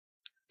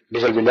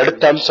நிகழ்வின்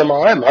அடுத்த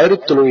அம்சமாக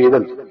மகரிப்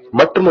தொழுகையுடன்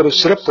மற்றும் ஒரு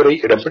சிறப்புரை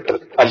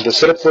இடம்பெற்றது. அந்த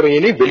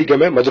சிறப்புரையினை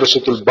வெலிகம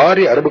மதரசத்துல்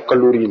பாரி அரபு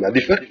கல்லூரியின்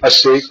அதிபர்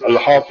அஷேக் அல்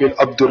ஹாஃபிஸ்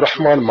அப்துல்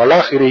ரஹ்மான்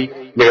மலாஹிரி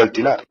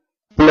நிகழ்த்தினார்.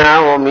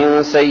 ومن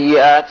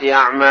سيئات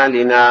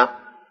أعمالنا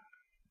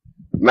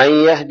من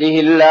يهده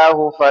الله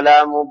فلا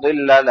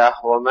مضل له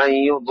ومن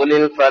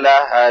يضلل فلا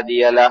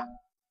هادي له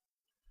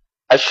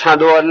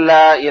أشهد أن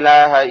لا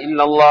إله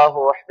إلا الله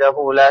وحده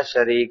لا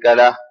شريك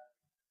له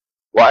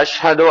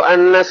وأشهد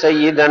أن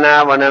سيدنا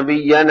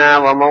ونبينا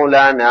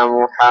ومولانا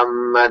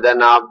محمدا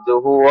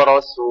عبده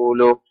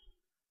ورسوله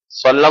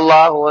صلى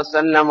الله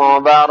وسلم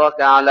وبارك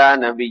على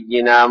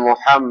نبينا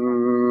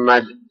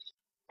محمد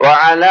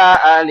وعلى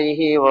آله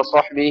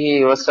وصحبه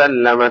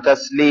وسلم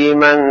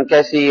تسليما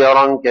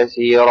كثيرا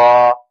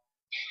كثيرا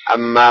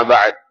أما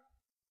بعد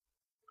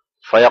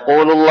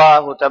فيقول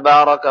الله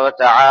تبارك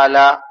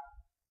وتعالى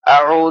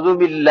أعوذ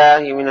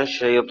بالله من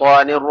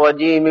الشيطان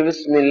الرجيم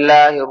بسم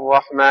الله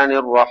الرحمن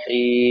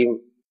الرحيم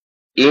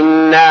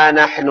إنا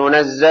نحن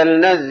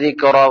نزلنا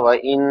الذكر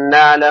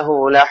وإنا له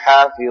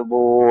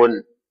لحافظون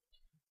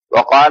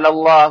وقال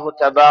الله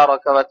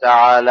تبارك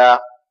وتعالى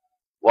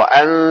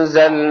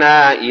وأنزلنا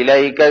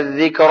إليك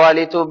الذكر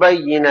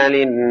لتبين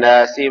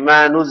للناس ما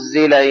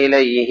نزل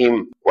إليهم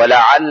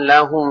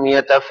ولعلهم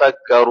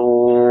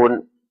يتفكرون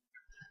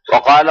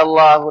وقال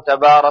الله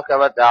تبارك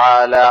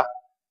وتعالى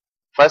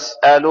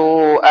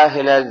فاسألوا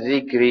أهل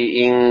الذكر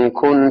إن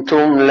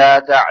كنتم لا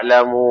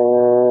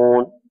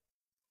تعلمون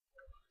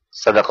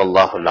صدق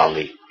الله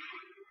العظيم.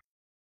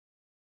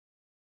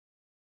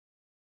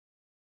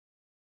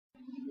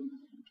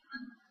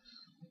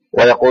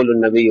 ويقول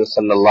النبي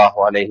صلى الله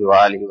عليه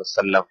وآله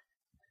وسلم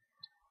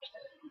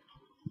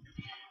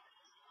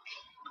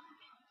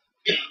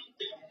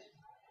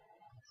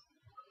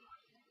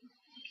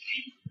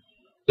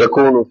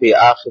يكون في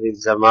آخر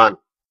الزمان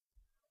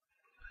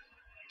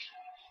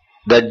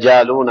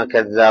دجالون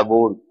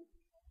كذابون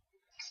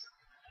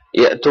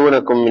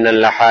يأتونكم من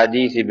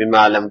الأحاديث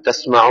بما لم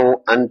تسمعوا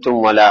أنتم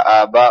ولا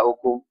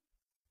آباؤكم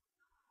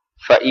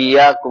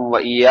فإياكم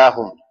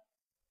وإياهم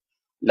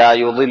لا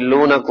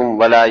يضلونكم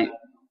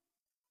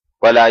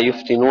ولا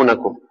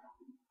يفتنونكم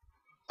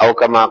أو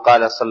كما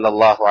قال صلى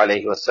الله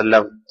عليه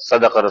وسلم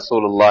صدق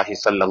رسول الله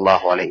صلى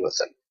الله عليه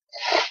وسلم.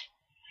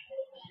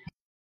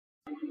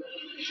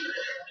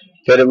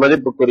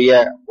 பெருமதிப்புக்குரிய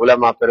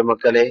உலமா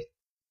பெருமக்களே,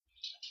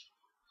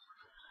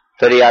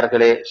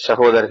 பெரியார்களே,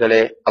 சகோதரர்களே,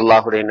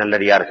 அல்லாஹுடைய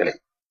நல்லடியார்களே,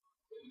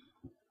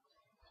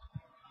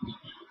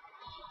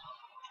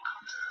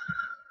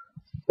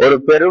 ஒரு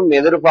பெரும்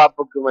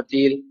எதிர்பார்ப்புக்கு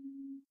மத்தியில்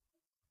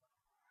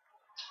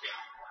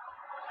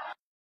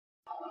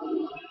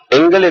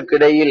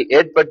எங்களுக்கிடையில்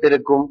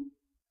ஏற்பட்டிருக்கும்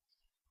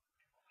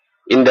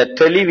இந்த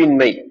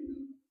தெளிவின்மை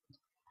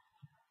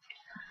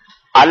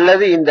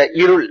அல்லது இந்த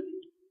இருள்,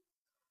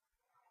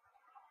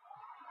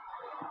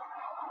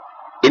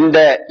 இந்த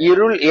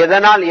இருள்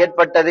எதனால்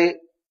ஏற்பட்டது?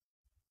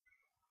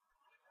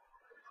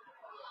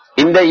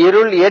 இந்த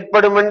இருள்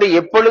ஏற்படும் என்று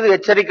எப்பொழுது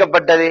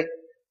எச்சரிக்கப்பட்டது?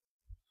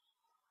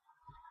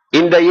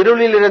 இந்த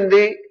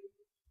இருளிலிருந்து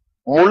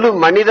முழு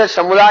மனித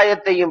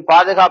சமுதாயத்தையும்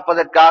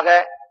பாதுகாப்பதற்காக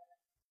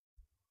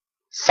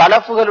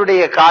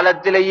சலஃபுகளுடைய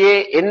காலத்திலேயே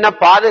என்ன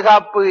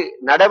பாதுகாப்பு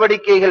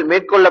நடவடிக்கைகள்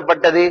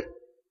மேற்கொள்ளப்பட்டது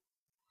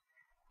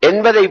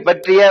என்பதை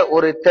பற்றிய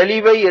ஒரு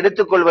தெளிவை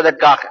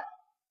எடுத்துக்கொள்வதற்காக,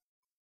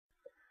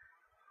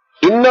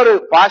 இன்னொரு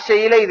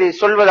பாஷையில இதை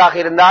சொல்வதாக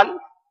இருந்தால்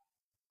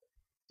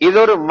இது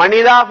ஒரு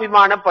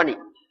மனிதாபிமான பணி.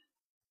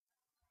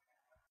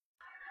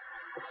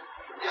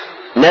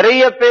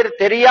 நிறைய பேர்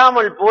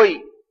தெரியாமல் போய்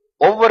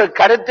ஒவ்வொரு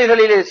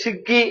கருத்துகளிலே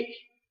சிக்கி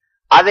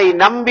அதை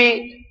நம்பி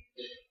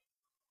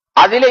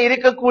அதிலே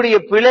இருக்கக்கூடிய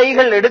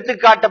பிழைகள் எடுத்து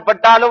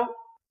காட்டப்பட்டாலும்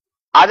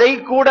அதை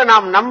கூட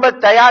நாம் நம்ப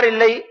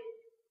தயாரில்லை.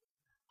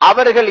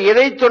 அவர்கள்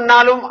எதை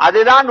சொன்னாலும்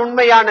அதுதான்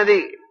உண்மையானது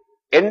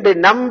என்று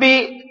நம்பி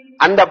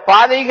அந்த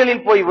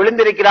பாதைகளில் போய்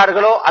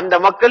விழுந்திருக்கிறார்களோ அந்த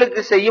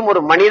மக்களுக்கு செய்யும்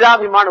ஒரு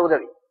மனிதாபிமான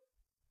உதவி.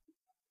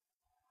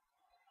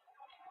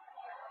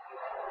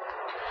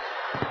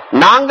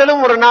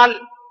 நாங்களும் ஒரு நாள்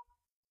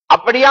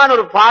அப்படியான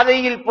ஒரு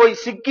பாதையில் போய்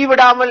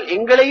சிக்கிவிடாமல்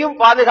எங்களையும்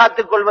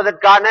பாதுகாத்துக்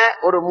கொள்வதற்கான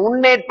ஒரு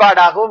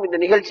முன்னேற்பாடாகவும் இந்த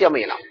நிகழ்ச்சி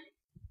அமையலாம்.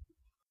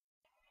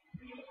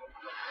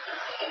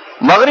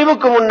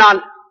 மக்ரிபுக்கு முன்னால்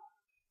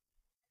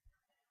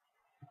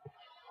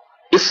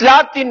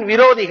இஸ்லாத்தின்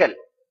விரோதிகள்,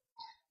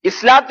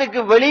 இஸ்லாத்துக்கு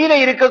வெளியில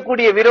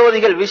இருக்கக்கூடிய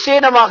விரோதிகள்,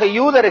 விசேடமாக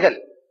யூதர்கள்,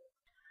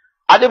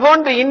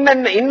 அதுபோன்று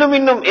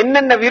இன்னும்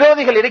என்னென்ன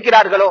விரோதிகள்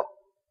இருக்கிறார்களோ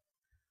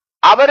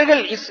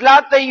அவர்கள்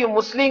இஸ்லாத்தையும்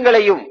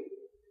முஸ்லிம்களையும்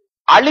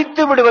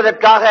அழித்து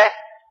விடுவதற்காக,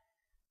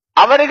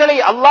 அவர்களை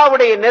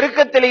அல்லாஹ்வுடைய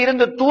நெருக்கத்தில்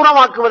இருந்து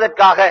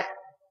தூரமாக்குவதற்காக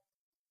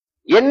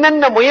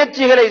என்னென்ன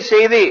முயற்சிகளை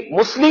செய்து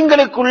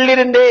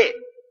முஸ்லிம்களுக்குள்ளிருந்தே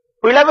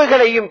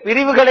பிளவுகளையும்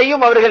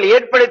பிரிவுகளையும் அவர்கள்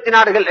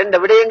ஏற்படுத்தினார்கள் என்ற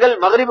விடயங்கள்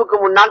மக்ரிபுக்கு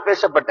முன்னால்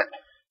பேசப்பட்டன.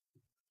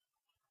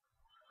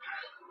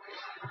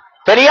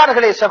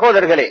 பெரியார்களே,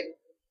 சகோதரர்களே,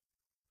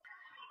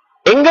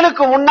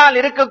 எங்களுக்கு முன்னால்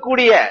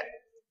இருக்கக்கூடிய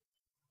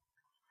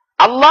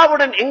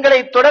அல்லாஹ்வுடன் எங்களை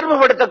தொடர்பு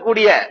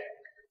படுத்தக்கூடிய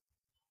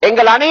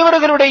எங்கள்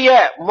அனைவர்களுடைய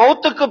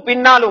மௌத்துக்கு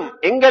பின்னாலும்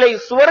எங்களை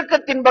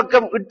சுவர்க்கத்தின்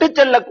பக்கம் இட்டு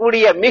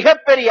செல்லக்கூடிய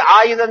மிகப்பெரிய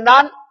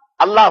ஆயுதம்தான்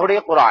அல்லாஹுடைய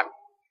குர்ஆன்.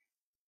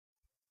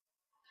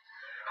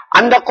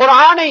 அந்த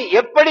குர்ஆனை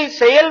எப்படி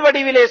செயல்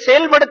வடிவிலே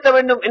செயல்படுத்த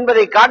வேண்டும்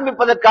என்பதை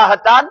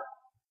காண்பிப்பதற்காகத்தான்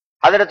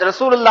ஹஜ்ரத்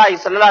ரசூலுல்லாஹி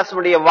ஸல்லல்லாஹு அலைஹி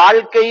வஸல்லம்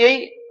வாழ்க்கையை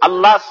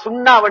அல்லாஹ்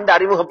சுன்னா என்று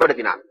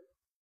அறிமுகப்படுத்தினான்.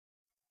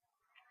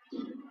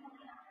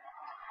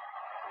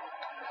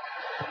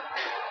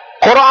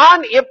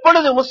 குர்ஆன்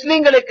எப்பொழுது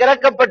முஸ்லிம்களுக்கு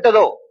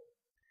இறக்கப்பட்டதோ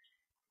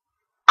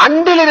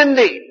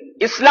அன்றிலிருந்து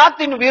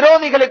இஸ்லாத்தின்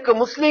விரோதிகளுக்கு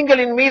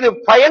முஸ்லிம்களின் மீது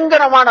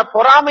பயங்கரமான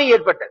பொறாமை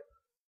ஏற்பட்டது.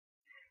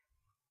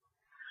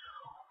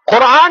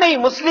 குர்ஆனை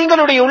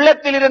முஸ்லிம்களுடைய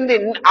உள்ளத்தில் இருந்து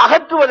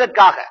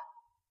அகற்றுவதற்காக,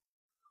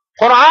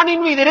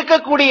 குர்ஆனின் மீது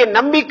இருக்கக்கூடிய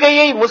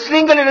நம்பிக்கையை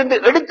முஸ்லிம்களிலிருந்து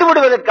எடுத்து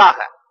விடுவதற்காக,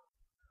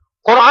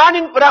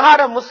 குர்ஆனின்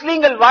பிரகாரம்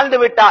முஸ்லிம்கள்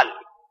வாழ்ந்துவிட்டால்,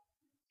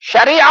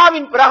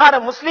 ஷரியாவின்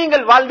பிரகாரம்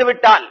முஸ்லிம்கள்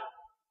வாழ்ந்துவிட்டால்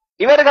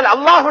இவர்கள்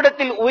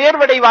அல்லாஹ்விடத்தில்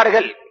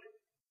உயர்வடைவார்கள்,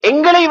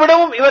 எங்களை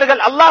விடவும்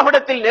இவர்கள்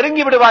அல்லாஹ்விடத்தில்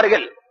நெருங்கி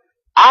விடுவார்கள்.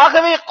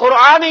 ஆகவே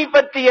குர்ஆனை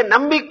பற்றிய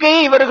நம்பிக்கையை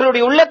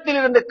இவர்களுடைய உள்ளத்தில்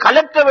இருந்து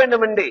கலக்க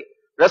வேண்டும் என்று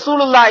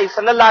ரசூலுல்லாஹி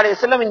ஸல்லல்லாஹு அலைஹி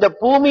வஸல்லம் இந்த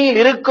பூமியில்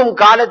இருக்கும்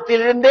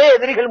காலத்திலிருந்தே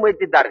எதிரிகள்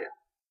முயற்சித்தார்கள்.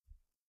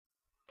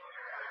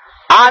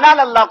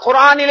 ஆனால் அல்லாஹ்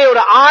குர்ஆனிலே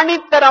ஒரு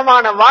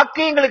ஆணித்தரமான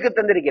வாக்கியங்களுக்கு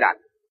தந்திருக்கிறார்.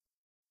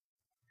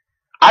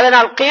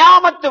 அதனால்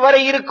கியாமத்து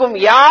வரை இருக்கும்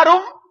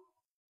யாரும்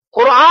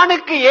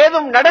குர்ஆனுக்கு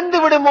ஏதும் நடந்து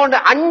விடுமோ என்று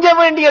அஞ்ச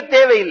வேண்டிய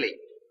தேவையில்லை.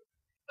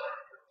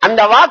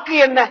 அந்த வாக்கு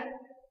என்ன?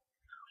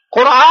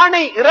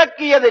 குர்ஆனை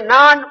இறக்கியது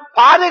நான்,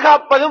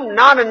 பாதுகாப்பதும்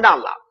நான் என்ற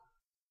அல்லாஹ்.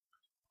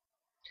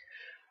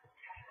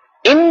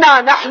 இன்னா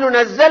நஹ்னு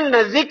நஸல்னா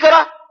ஸிக்ர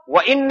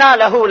வ இன்னா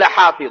லஹு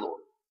லஹாஃபிஸூன்.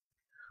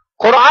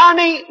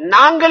 குர்ஆனை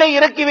நாங்களே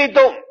இறக்கி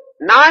வைத்தோம்,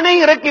 நானே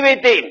இறக்கி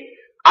வைத்தேன்,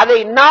 அதை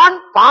நான்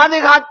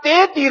பாதுகாத்தே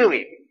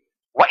தீருவேன்.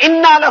 வ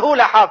இன்னா லஹு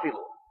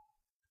லஹாஃபிஸூன்.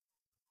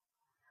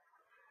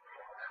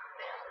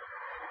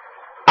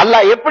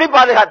 அல்லாஹ் எப்படி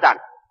பாதுகாத்தான்?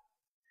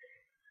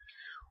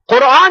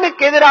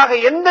 குர்ஆனுக்கு எதிராக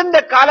எந்தெந்த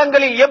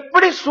காலங்களில்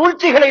எப்படி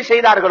சூழ்ச்சிகளை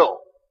செய்தார்களோ,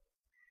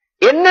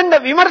 என்னென்ன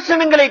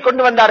விமர்சனங்களை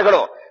கொண்டு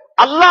வந்தார்களோ,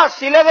 அல்லாஹ்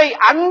சிலதை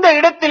அந்த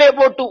இடத்திலே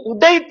போட்டு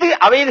உடைத்து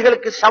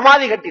அவைகளுக்கு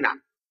சமாதி கட்டினான்.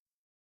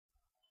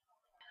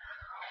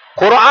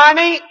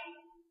 குர்ஆனை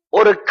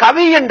ஒரு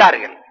கவி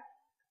என்றார்கள்.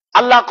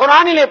 அல்லாஹ்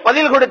குர்ஆனிலே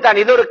பதில் கொடுத்தான்,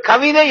 இது ஒரு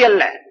கவிதை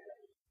அல்ல.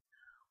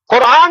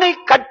 குர்ஆனை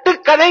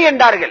கட்டுக்கதை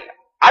என்றார்கள்,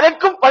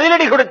 அதற்கும்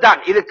பதிலடி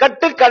கொடுத்தான், இது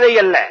கட்டுக்கதை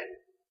அல்ல,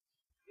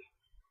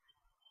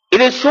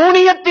 இது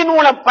சூனியத்தின்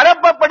மூலம்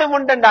பரப்பப்படும்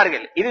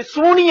என்றார்கள், இது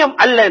சூனியம்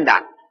அல்ல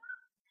என்றான்.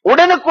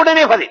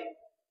 உடனுக்குடனே பதில்.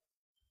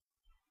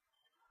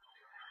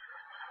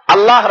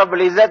 அல்லாஹ்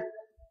ரப்பல் இஸ்ஸத்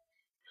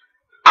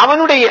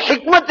அவனுடைய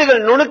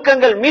ஹிக்மத்துகள்,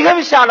 நுணுக்கங்கள் மிக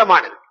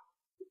விசாலமானது.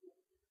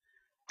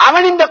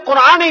 அவன் இந்த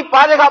குர்ஆனை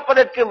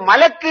பாதுகாப்பதற்கு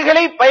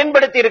மலக்குகளை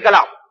பயன்படுத்தி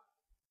இருக்கலாம்.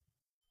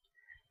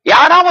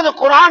 யாராவது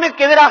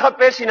குர்ஆனுக்கு எதிராக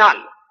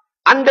பேசினால்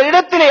அந்த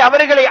இடத்திலே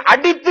அவர்களை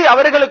அடித்து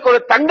அவர்களுக்கு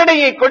ஒரு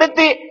தண்டனையை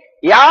கொடுத்து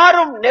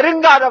யாரும்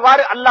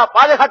நெருங்காதவாறு அல்லாஹ்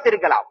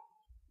பாதுகாத்திருக்கலாம்.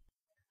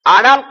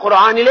 ஆனால்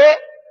குர்ஆனிலே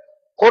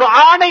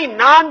குர்ஆனை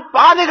நான்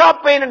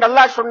பாதுகாப்பேன் என்று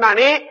அல்லாஹ்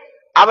சொன்னானே,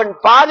 அவன்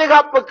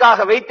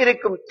பாதுகாப்புக்காக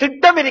வைத்திருக்கும்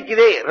திட்டம்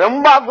இருக்கிறதே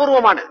ரொம்ப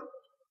அபூர்வமானது.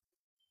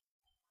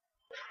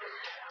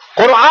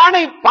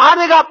 குர்ஆனை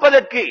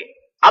பாதுகாப்பதற்கு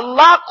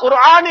அல்லாஹ்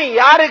குர்ஆனை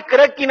யாருக்கு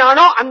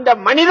இறக்கினானோ அந்த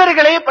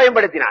மனிதர்களே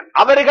பயன்படுத்தினான்.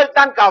 அவர்கள்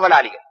தான்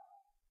காவலாளிகள்.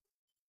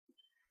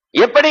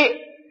 எப்படி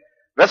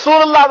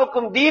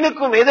ரசூலுல்லாஹ்வுக்கும்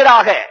தீனுக்கும்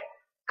எதிராக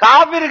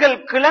காபிர்கள்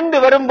கிளந்து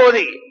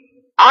வரும்போது,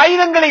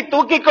 ஆயுதங்களை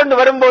தூக்கிக் கொண்டு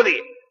வரும்போது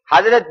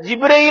ஹஜ்ரத்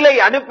ஜிப்ரீலை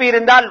அனுப்பி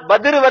இருந்தால்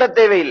பத்ர் வர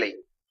தேவையில்லை,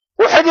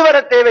 உஹது வர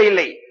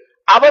தேவையில்லை.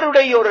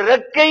 அவருடைய ஒரு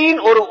ரெக்கையின்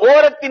ஒரு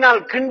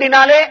ஓரத்தினால்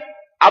கிண்டினாலே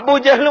அபூ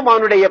ஜஹலும்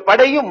அவனுடைய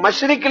படையும்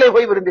மஷ்ரிக்கிலே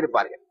போய்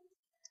விருந்திருப்பார்கள்.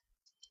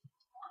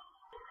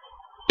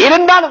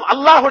 இருந்தாலும்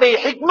அல்லாஹுடைய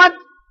ஹிக்மத்,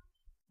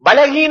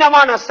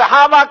 பலகீனமான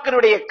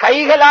சஹாபாக்களுடைய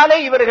கைகளாலே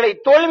இவர்களை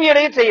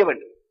தோல்வியடைய செய்ய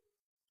வேண்டும்.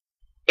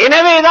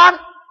 எனவேதான்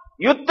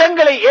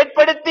யுத்தங்களை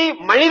ஏற்படுத்தி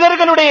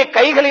மனிதர்களுடைய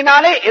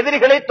கைகளினாலே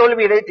எதிரிகளை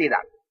தோல்வியடைய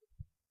செய்தார்.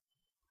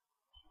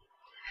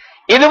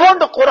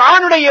 இதுபோன்று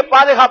குர்ஆனுடைய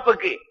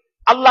பாதுகாப்புக்கு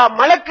அல்லாஹ்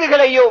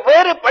மலக்குகளையோ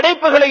வேறு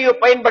படைப்புகளையோ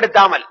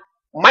பயன்படுத்தாமல்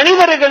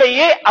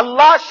மனிதர்களையே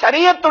அல்லாஹ்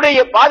ஷரியத்துடைய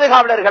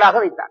பாதுகாவலர்களாக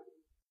வைத்தார்.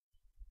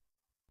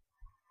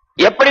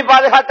 எப்படி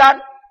பாதுகாத்தான்?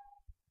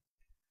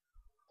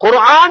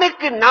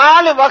 குர்ஆனுக்கு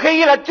 4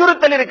 வகையில்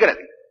அச்சுறுத்தல்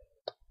இருக்கிறது.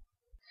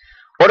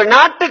 ஒரு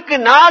நாட்டுக்கு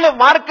 4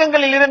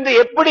 மார்க்கங்களில் இருந்து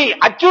எப்படி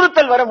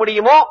அச்சுறுத்தல் வர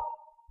முடியுமோ,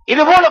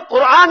 இதுபோல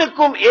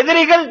குர்ஆனுக்கும்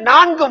எதிரிகள்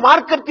 4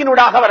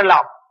 மார்க்கத்தினூடாக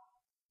வரலாம்.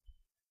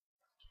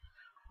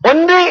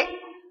 ஒன்று,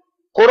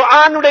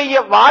 குர்ஆனுடைய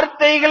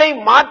வார்த்தைகளை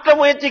மாற்ற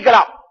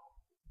முயற்சிக்கலாம்.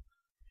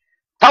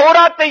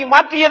 தௌராத்தை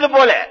மாற்றியது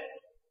போல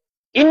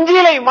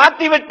இன்ஜீலை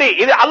மாற்றிவிட்டு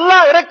இது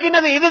அல்லாஹ்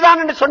இறக்கினது இதுதான்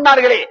என்று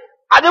சொன்னார்களே,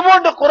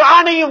 அதுபோன்று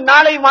குர்ஆனையும்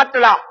நாளை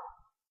மாற்றலாம்.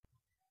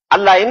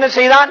 அல்லாஹ் என்ன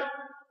செய்தான்?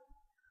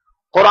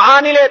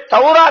 குர்ஆனிலே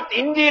தௌராத்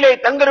இன்ஜீலை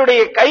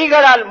தங்களுடைய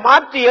கைகளால்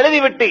மாற்றி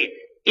எழுதிவிட்டு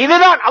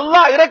இதுதான்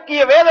அல்லாஹ்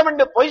இறக்கிய வேதம்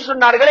என்று பொய்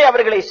சொன்னார்களே,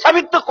 அவர்களை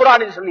சபித்து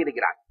குர்ஆனில் சொல்லி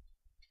இருக்கிறார்.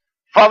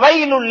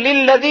 فَوَيْلٌ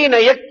لِلَّذِينَ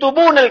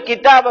يَكْتُبُونَ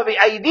الْكِتَابَ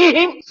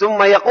بِأَيْدِيهِمْ ثُمَّ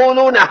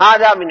يَقُولُونَ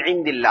هَذَا مِنْ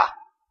عِنْدِ اللَّهِ.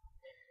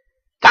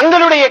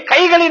 தங்களுடைய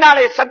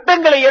கைகளினாலே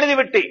சட்டங்களை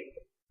எழுதிவிட்டு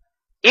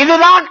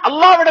இதுதான்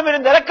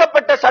அல்லாஹ்விடமிருந்து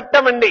இறக்கப்பட்ட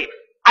சட்டம் என்று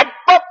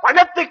அற்ப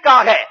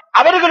பணத்துக்காக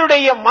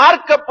அவர்களுடைய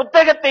மார்க்க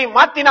புத்தகத்தை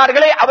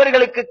மாற்றினார்களே,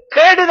 அவர்களுக்கு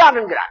கேடுதான்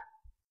என்கிறார்.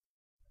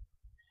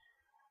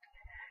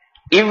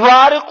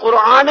 இவ்வாறு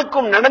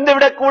குர்ஆனுக்கும்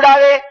நடந்துவிடக்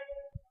கூடாதே.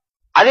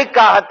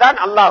 அதுக்காகத்தான்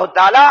அல்லாஹு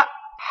தஆலா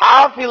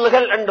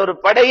ஹாஃபில்கள் என்ற ஒரு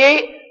படையை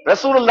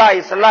ரசூலுல்லாஹி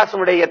ஸல்லல்லாஹு அலைஹி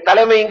வஸல்லம்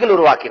தலைமையில்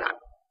உருவாக்கினார்.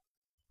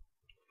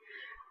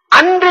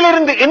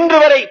 அன்றிலிருந்து இன்று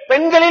வரை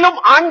பெண்களிலும்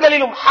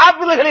ஆண்களிலும்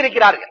ஹாஃபில்கள்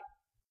இருக்கிறார்கள்.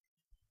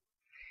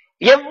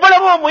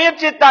 எவ்வளவோ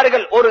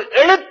முயற்சித்தார்கள், ஒரு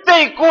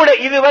எழுத்தை கூட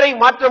இதுவரை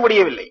மாற்ற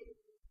முடியவில்லை.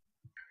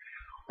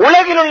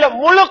 உலகில் உள்ள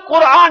முழு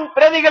குர்ஆன்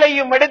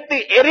பிரதிகளையும் எடுத்து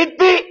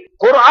எரித்து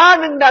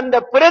குர்ஆன் என்ற அந்த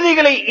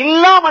பிரதிகளை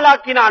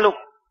இல்லாமலாக்கினாலும்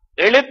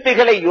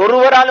எழுத்துக்களை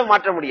ஒருவராலும்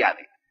மாற்ற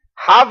முடியாது.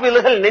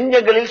 ஹாஃபில்கள்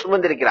நெஞ்சங்களில்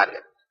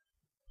சுமந்திருக்கிறார்கள்.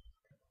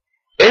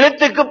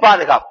 எழுத்துக்கு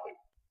பாதுகாப்பு.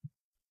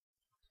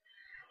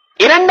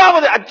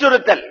 இரண்டாவது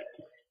அச்சுறுத்தல்,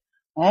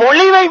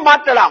 மொழிவை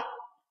மாற்றலாம்.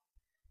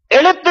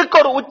 எழுத்துக்கு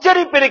ஒரு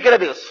உச்சரிப்பு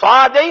இருக்கிறது.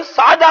 சாதை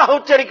சாதாக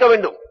உச்சரிக்க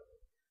வேண்டும்,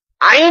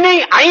 ஐனை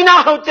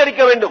ஐனாக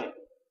உச்சரிக்க வேண்டும்,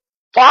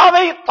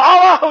 தாவை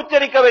தாவாக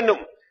உச்சரிக்க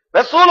வேண்டும்.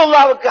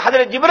 ரசூலுல்லாஹ்வுக்கு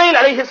ஹஜ்ரத் ஜிப்ரீல்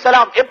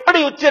அலைஹிஸ்ஸலாம் எப்படி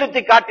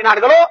உச்சரித்து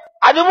காட்டினார்களோ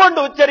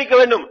அதுபோன்று உச்சரிக்க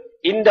வேண்டும்.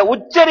 இந்த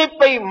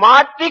உச்சரிப்பை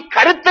மாற்றி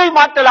கருத்தை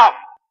மாற்றலாம்.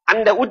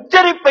 அந்த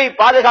உச்சரிப்பை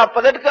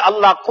பாதுகாப்பதற்கு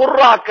அல்லாஹ்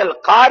குர்ராக்கள்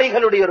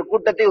காரிகளுடைய ஒரு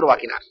கூட்டத்தை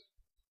உருவாக்கினார்.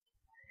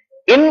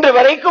 இன்று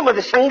வரைக்கும்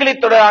அது சங்கிலி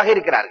தொடராக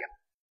இருக்கிறார்கள்.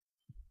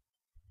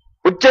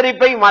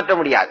 உச்சரிப்பை மாற்ற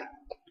முடியாது.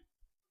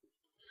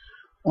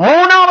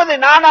 மூணாவது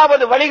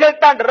நாலாவது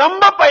வழிகள் தான்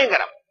ரொம்ப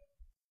பயங்கரம்,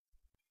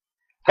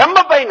 ரொம்ப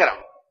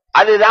பயங்கரம்.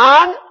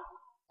 அதுதான்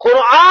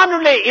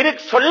குர்ஆனிலே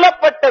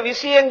சொல்லப்பட்ட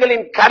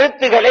விஷயங்களின்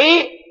கருத்துக்களை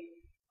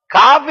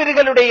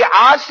காபிர்களுடைய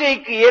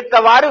ஆசைக்கு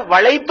ஏற்றவாறு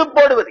வளைத்து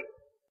போடுவது.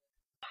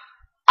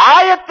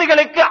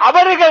 ஆயத்துகளுக்கு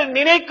அவர்கள்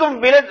நினைக்கும்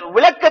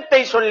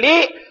விளக்கத்தை சொல்லி,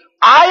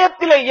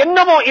 ஆயத்திலே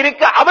என்னமோ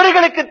இருக்க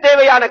அவர்களுக்கு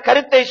தேவையான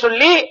கருத்தை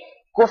சொல்லி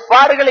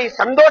குஃபார்களை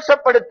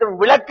சந்தோஷப்படுத்தும்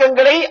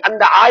விளக்கங்களை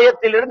அந்த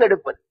ஆயத்திலிருந்து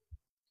எடுப்பது.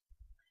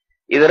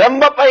 இது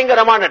ரொம்ப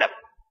பயங்கரமான இடம்.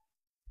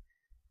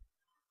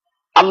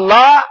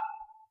 அல்லாஹ்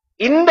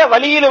இந்த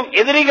வழியிலும்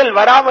எதிரிகள்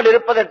வராமல்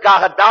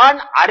இருப்பதற்காகத்தான்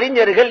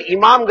அறிஞர்கள்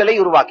இமாம்களை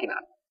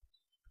உருவாக்கினார்.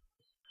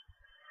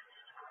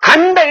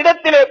 கண்ட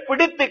இடத்திலே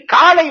பிடித்து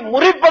காலை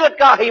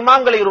முறிப்பதற்காக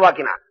இமாம்களை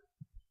உருவாக்கினார்.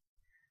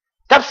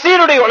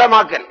 தப்சீருடைய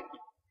உலமாக்கல்,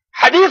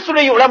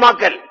 ஹதீஸுடைய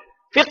உலமாக்கல்,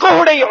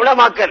 ஃபிக்ஹுடைய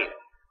உலமாக்கல்,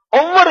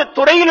 ஒவ்வொரு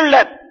துறையில் உள்ள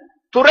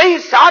துறை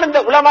சார்ந்த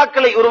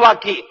உலமாக்களை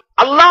உருவாக்கி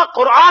அல்லாஹ்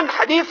குர்ஆன்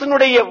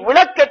ஹதீஸினுடைய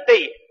விளக்கத்தை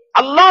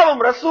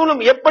அல்லாஹ்வும்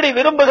ரசூலும் எப்படி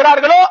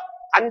விரும்புகிறார்களோ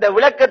அந்த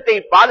விளக்கத்தை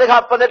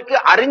பாதுகாப்பதற்கு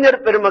அறிஞர்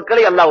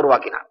பெருமக்களை அல்லாஹ்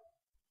உருவாக்கினார்.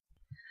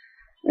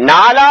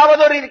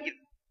 நாலாவது ஒரு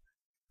இருக்கிறது.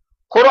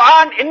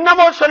 குர்ஆன்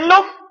என்னமோ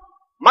சொல்லும்,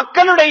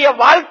 மக்களுடைய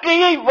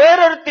வாழ்க்கையை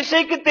வேறொரு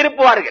திசைக்கு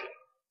திருப்புவார்கள்,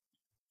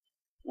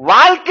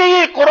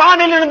 வாழ்க்கையை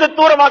குர்ஆனில் இருந்து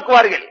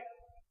தூரமாக்குவார்கள்.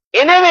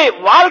 எனவே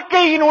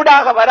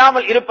வாழ்க்கையினூடாக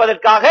வராமல்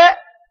இருப்பதற்காக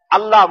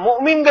அல்லாஹ்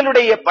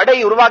முஃமின்களுடைய படை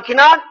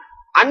உருவாக்கினான்.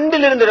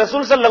 அன்றிலிருந்து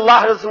ரசூல்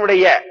ஸல்லல்லாஹு அலைஹி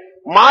வஸல்லம்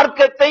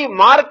மார்க்கத்தை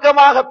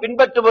மார்க்கமாக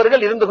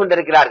பின்பற்றுபவர்கள் இருந்து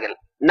கொண்டிருக்கிறார்கள்.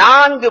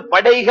 4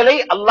 படைகளை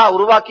அல்லாஹ்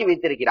உருவாக்கி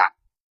வைத்திருக்கிறார்.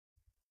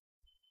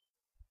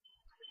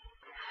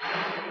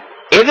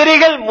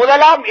 எதிரிகள்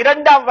முதலாம்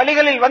இரண்டாம்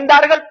வழிகளில்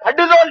வந்தார்கள்,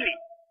 படுதோல்வி.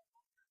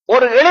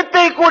 ஒரு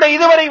எழுத்தை கூட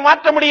இதுவரை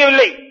மாற்ற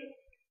முடியவில்லை.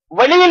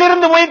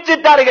 வெளியிலிருந்து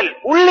முயற்சித்தார்கள்,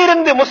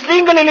 உள்ளிருந்து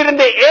முஸ்லிம்களில்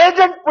இருந்து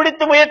ஏஜென்ட்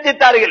பிடித்து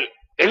முயற்சித்தார்கள்,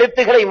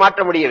 எழுத்துக்களை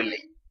மாற்ற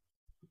முடியவில்லை.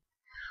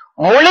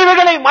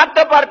 மொழிவுகளை மாற்ற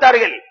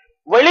பார்த்தார்கள்,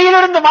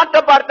 வெளியிலிருந்து மாற்ற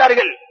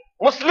பார்த்தார்கள்,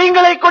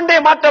 முஸ்லிம்களை கொண்டே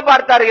மாற்ற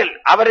பார்த்தார்கள்.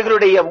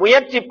 அவர்களுடைய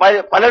முயற்சி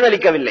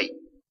பலனளிக்கவில்லை.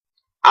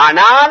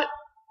 ஆனால்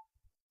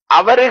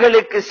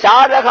அவர்களுக்கு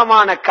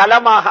சாதகமான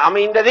களமாக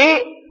அமைந்தது,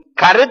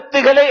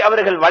 கருத்துக்களை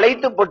அவர்கள்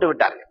வளைத்து போட்டு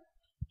விட்டார்கள்.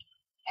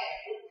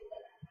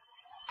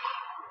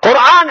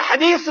 குர்ஆன்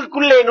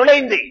ஹதீஸுக்குள்ளே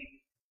நுழைந்து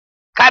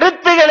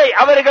கருத்துக்களை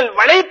அவர்கள்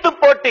வளைத்து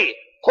போட்டு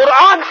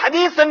குர்ஆன்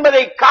ஹதீஸ்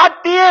என்பதை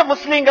காட்டியே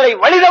முஸ்லிம்களை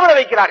வழிதவற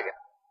வைக்கிறார்கள்.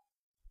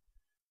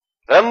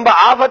 ரொம்ப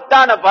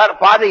ஆபத்தான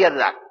பாதை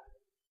அதுதான்.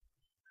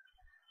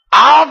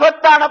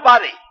 ஆபத்தான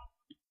பாதை,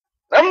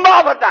 ரொம்ப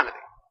ஆபத்தானது.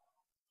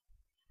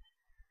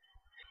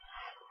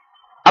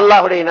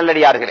 அல்லாஹ்வுடைய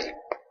நல்லடியார்களே,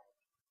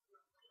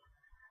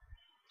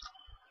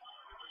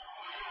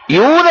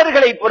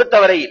 யூதர்களை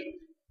பொறுத்தவரையில்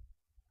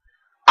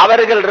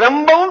அவர்கள்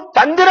ரொம்பவும்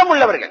தந்திரம்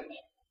உள்ளவர்கள்.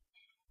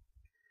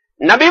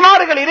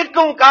 நபிமார்கள்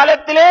இருக்கும்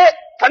காலத்திலே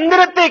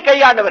தந்திரத்தை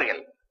கையாண்டவர்கள்.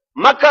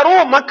 மக்கரு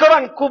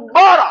மக்கரன்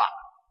குப்பாரா,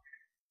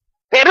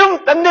 பெரும்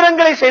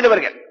தந்திரங்களை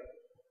செய்தவர்கள்.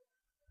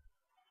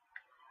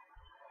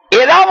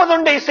 ஏதாவது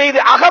ஒன்றை செய்து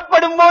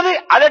அகப்படும் போது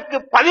அதற்கு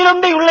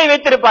 11 உள்ளே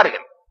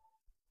வைத்திருப்பார்கள்.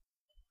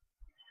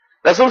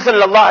 ரசூல்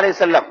ஸல்லல்லாஹு அலைஹி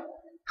வஸல்லம்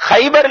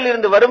கைபரில்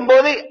இருந்து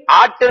வரும்போது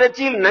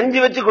ஆட்டிறைச்சியில் நஞ்சு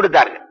வச்சு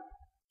கொடுத்தார்கள்.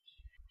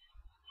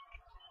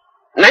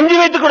 நஞ்சு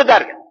வைத்து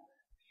கொடுத்தார்கள்.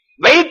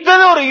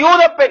 வைத்தது ஒரு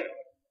யூத பெண்.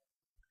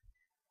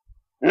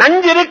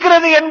 நஞ்சு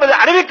இருக்கிறது என்பது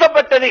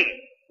அறிவிக்கப்பட்டது.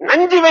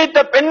 நஞ்சு வைத்த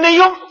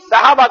பெண்ணையும்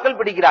சஹாபாக்கள்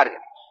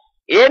பிடிக்கிறார்கள்.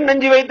 ஏன்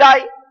நஞ்சு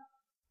வைத்தாய்?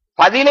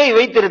 பதிலை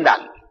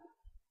வைத்திருந்தால்.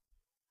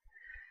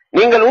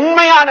 நீங்கள்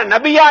உண்மையான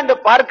நபியாண்டு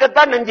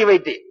பார்க்கத்தான் நஞ்சு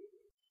வைத்தேன்.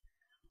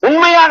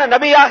 உண்மையான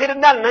நபியாக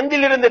இருந்தால்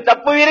நஞ்சில் இருந்து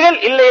தப்புவீர்கள்,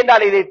 இல்லை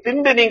என்றால் இதை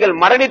தின்று நீங்கள்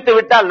மரணித்து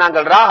விட்டால்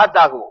நாங்கள்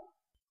ராகத்தாகுவோம்.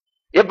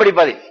 எப்படி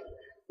பதில்?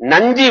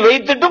 நஞ்சி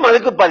வைத்துட்டும்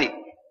அதுக்கு பதில்.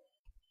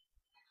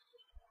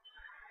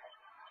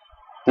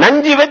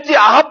 நஞ்சி வச்சு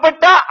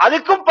அகப்பட்டா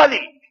அதுக்கும்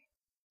பதில்.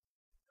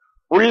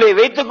 உள்ளே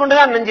வைத்துக்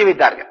கொண்டுதான் நஞ்சி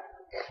வைத்தார்கள்.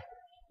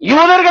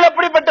 யூதர்கள்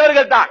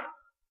அப்படிப்பட்டவர்கள் தான்.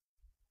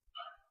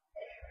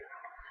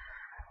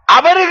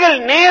 அவர்கள்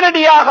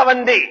நேரடியாக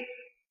வந்து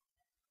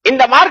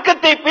இந்த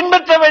மார்க்கத்தை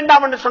பின்பற்ற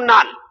வேண்டாம் என்று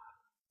சொன்னால்,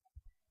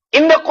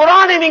 இந்த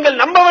குர்ஆனை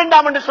நீங்கள் நம்ப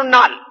வேண்டாம் என்று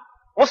சொன்னால்,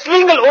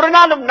 முஸ்லிம்கள் ஒரு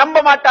நாளும் நம்ப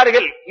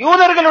மாட்டார்கள்,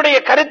 யூதர்களுடைய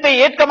கருத்தை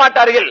ஏற்க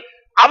மாட்டார்கள்.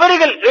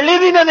 அவர்கள்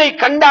எழுதினதை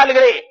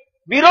கண்டால்களே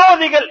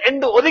விரோதிகள்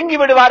என்று ஒதுங்கி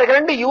விடுவார்கள்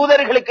என்று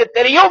யூதர்களுக்கு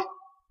தெரியும்.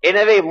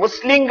 எனவே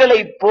முஸ்லிம்களை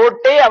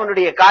போட்டே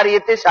அவனுடைய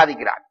காரியத்தை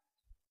சாதிக்கிறான்.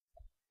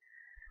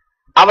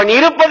 அவன்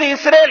இருப்பது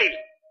இஸ்ரேலில்,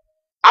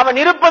 அவன்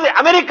இருப்பது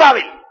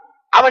அமெரிக்காவில்,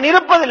 அவன்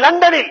இருப்பது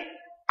லண்டனில்,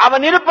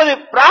 அவன் இருப்பது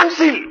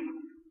பிரான்சில்.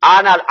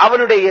 ஆனால்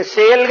அவனுடைய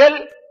செயல்கள்,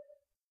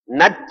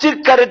 நச்சு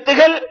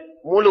கருத்துகள்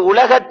முழு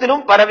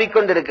உலகத்திலும்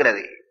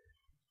பரவிக்கொண்டிருக்கிறது.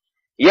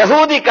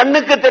 யகூதி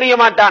கண்ணுக்கு தெரிய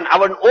மாட்டான்,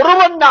 அவன்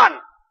ஒருவன் தான்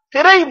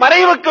திரை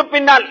மறைவுக்கு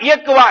பின்னால்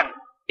இயக்குவான்.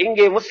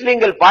 இங்கே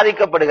முஸ்லிம்கள்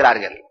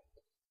பாதிக்கப்படுகிறார்கள்.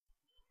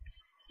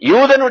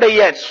 யூதனுடைய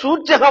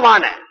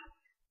சூச்சகமான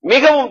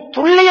மிகவும்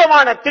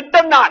துல்லியமான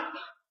திட்டம் தான்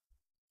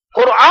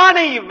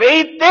குர்ஆனை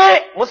வைத்தே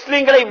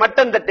முஸ்லிம்களை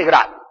மட்டம்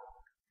தட்டுகிறார்.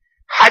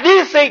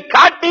 ஹதீஸை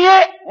காட்டியே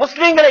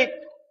முஸ்லிம்களை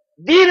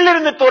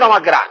தீனிலிருந்து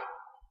தூரமாக்குறான்.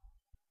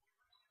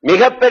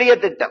 மிகப்பெரிய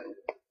திட்டம்.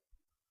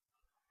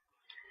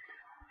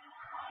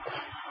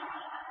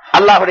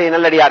 அல்லாஹ்வுடைய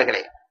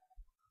நல்லடியார்களே,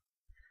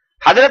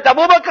 ஹஜ்ரத்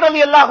அபூபக்கர்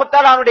ரலியல்லாஹு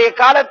தஆலாவுடைய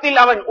காலத்தில்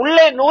அவன்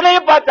உள்ளே நூலை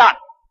பார்த்தான்,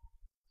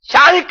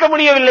 சாதிக்க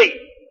முடியவில்லை.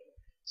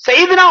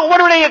 சையதுனா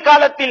உமருடைய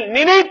காலத்தில்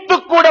நினைத்து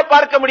கூட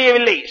பார்க்க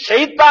முடியவில்லை.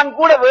 ஷைத்தான்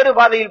கூட வேறு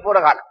பாதையில் போற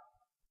காலம்.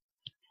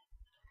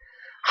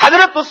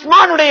 ஹஜ்ரத்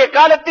உஸ்மானுடைய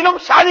காலத்திலும்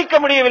சாதிக்க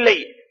முடியவில்லை.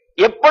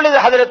 எப்பொழுது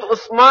ஹஜ்ரத்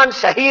உஸ்மான்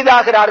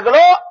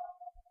ஷஹீதாகிறார்களோ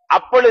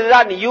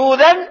அப்பொழுதுதான்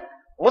யூதன்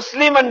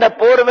முஸ்லிம் என்ற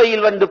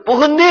போர்வையில் வந்து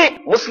புகுந்து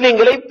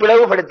முஸ்லிம்களை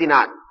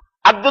பிளவுபடுத்தினான்.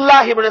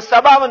 அப்துல்லாஹ் இப்னு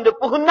சபா வந்து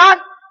புகுந்தான்,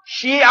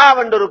 ஷியா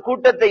என்ற ஒரு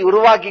கூட்டத்தை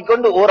உருவாக்கி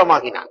கொண்டு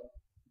ஓரமாகினான்.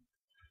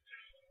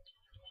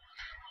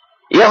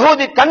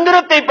 யஹூதி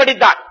தந்திரத்தை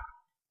படித்தான்.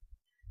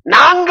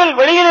 நாங்கள்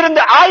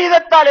வெளியிலிருந்து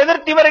ஆயுதத்தால்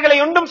எதிர்த்து இவர்களை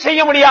ஒன்றும் செய்ய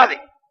முடியாது,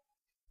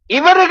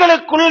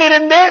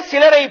 இவர்களுக்குள்ளிருந்தே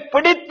சிலரை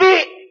பிடித்து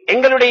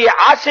எங்களுடைய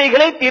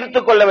ஆசைகளை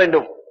தீர்த்துக் கொள்ள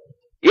வேண்டும்.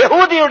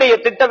 யஹூதியுடைய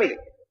திட்டம் இது.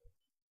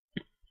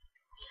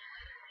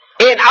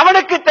 ஏன்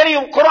அவனுக்கு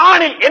தெரியும்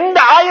குர்ஆனில் எந்த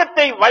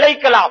ஆயத்தை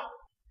வளைக்கலாம்,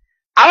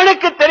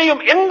 அவனுக்கு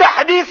தெரியும் எந்த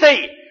ஹதீஸை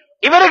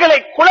இவர்களை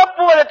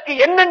குழப்புவதற்கு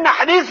என்னென்ன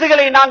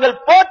ஹதீஸுகளை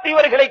நாங்கள் போட்டு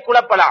இவர்களை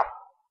குழப்பலாம்.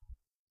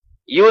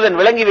 யூதன்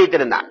விளங்கி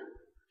வைத்திருந்தான்.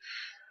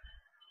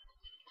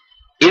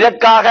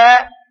 இதற்காக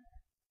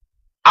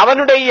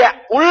அவனுடைய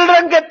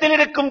உள்ரங்கத்தில்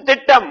இருக்கும்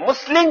திட்டம்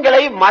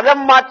முஸ்லிம்களை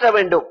மதம் மாற்ற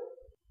வேண்டும்.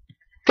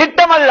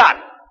 திட்டமல்லான்.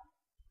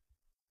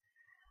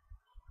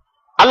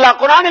 அல்லாஹ்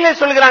குர்ஆனிலே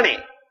சொல்கிறானே,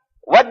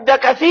 வத்த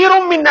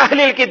கஸீரும் மின்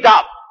அஹ்லில்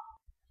கிதாப்,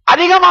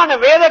 அதிகமான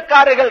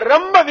வேதக்காரர்கள்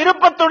ரொம்ப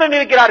விருப்பத்துடன்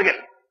இருக்கிறார்கள்.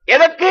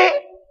 எதற்கு?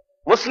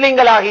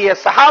 முஸ்லிம்களாகிய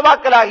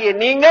சஹாபாக்களாகிய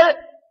நீங்கள்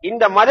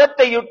இந்த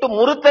மதத்தை விட்டு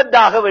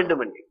முர்த்ததாக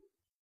வேண்டும் என்று.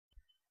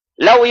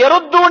 லவ்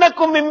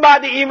யருத்தூனக்கும் மின்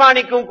பாதி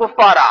ஈமானிக்கும்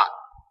குஃபாரா,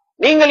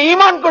 நீங்கள்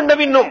ஈமான் கொண்ட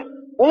பின்னும்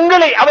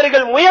உங்களை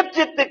அவர்கள்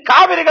முயற்சித்து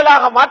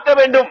காவிர்களாக மாற்ற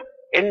வேண்டும்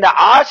என்ற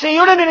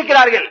ஆசையுடன்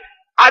இருக்கிறார்கள்.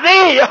 அதே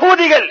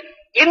யஹூதிகள்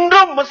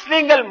இன்றும்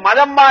முஸ்லிம்கள்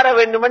மதம் மாற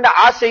வேண்டும் என்ற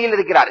ஆசையில்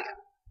இருக்கிறார்கள்.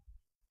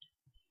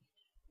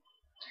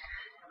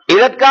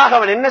 இதற்காக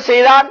அவன் என்ன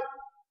செய்தான்?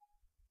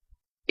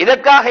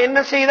 இதற்காக என்ன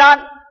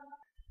செய்தான்?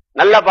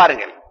 நல்லா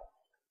பாருங்கள்.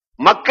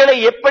 மக்களை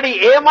எப்படி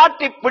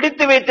ஏமாற்றி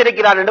பிடித்து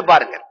வைத்திருக்கிறான் என்று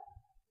பாருங்கள்.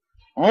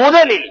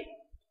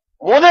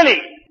 முதலில்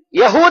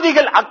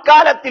யஹூதிகள்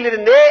அக்காலத்தில்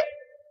இருந்தே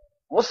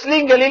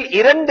முஸ்லிம்களில்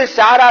 2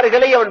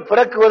 சாரார்களை அவன்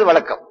பிறக்குவது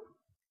வழக்கம்.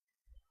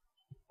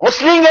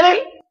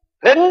 முஸ்லிம்களில்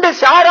 2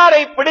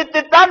 சாராரை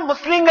பிடித்துத்தான்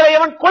முஸ்லிம்களை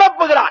அவன்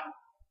குழப்புகிறான்.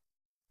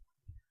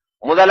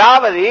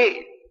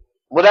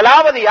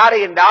 முதலாவது யாரை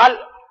என்றால்,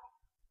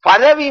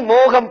 பதவி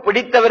மோகம்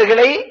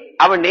பிடித்தவர்களை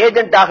அவன்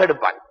ஏஜென்டாக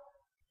எடுப்பான்.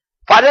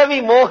 பதவி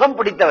மோகம்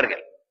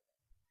பிடித்தவர்கள்.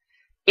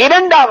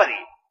 இரண்டாவது,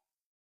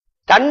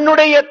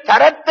 தன்னுடைய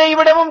தரத்தை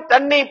விடவும்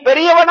தன்னை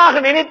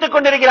பெரியவனாக நினைத்துக்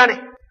கொண்டிருக்கிறானே,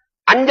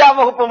 5ஆம்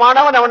வகுப்பு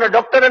மாணவன் அவனை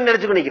டாக்டர்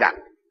நினைச்சு கொண்டிருக்கிறான்.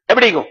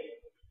 எப்படிக்கும்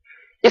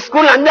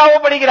ஸ்கூல் 5ஆம்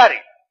வகுப்பு படிக்கிறாரு,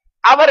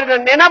 அவர்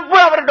நினைப்பு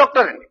அவர்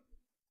டாக்டர்.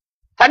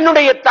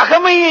 தன்னுடைய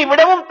தகமையை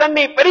விடவும்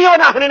தன்னை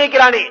பெரியவனாக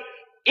நினைக்கிறானே.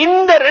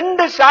 இந்த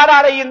 2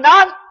 சாராரையும்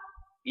தான்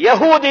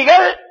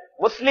யஹூதிகள்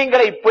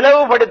முஸ்லிம்களை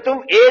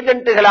பிளவுபடுத்தும்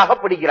ஏஜென்ட்டுகளாக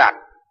பிடிக்கிறார்.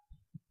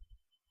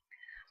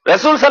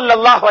 ரசூல்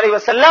ஸல்லல்லாஹு அலைஹி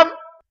வஸல்லம்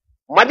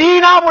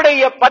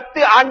மதீனாவுடைய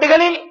 10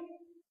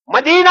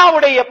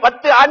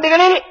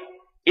 ஆண்டுகளில்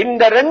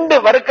இந்த 2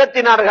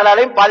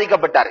 வர்க்கத்தினர்களாலும்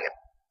பாதிக்கப்பட்டார்கள்.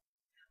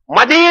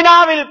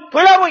 மதீனாவில்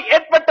பிளவு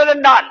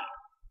ஏற்பட்டதென்றால்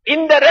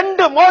இந்த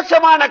 2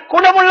 மோசமான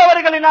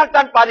குணமுள்ளவர்களினால்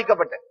தான்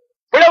பாதிக்கப்பட்டது,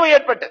 பிளவு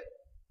ஏற்பட்டது.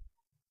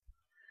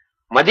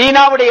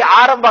 மதீனாவுடைய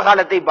ஆரம்ப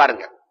காலத்தை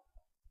பாருங்க.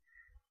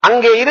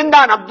 அங்கே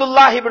இருந்தான்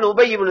அப்துல்லாஹ் இப்னு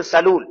உபய் இப்னு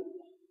சலூல்,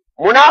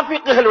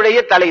 முனாஃபிக்குகளுடைய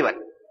தலைவன்.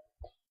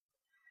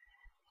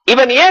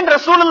 இவன் ஏன்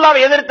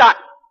ரசூலுல்லாஹ்வை எதிர்த்தான்?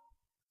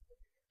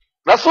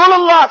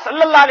 ரசூலுல்லாஹ்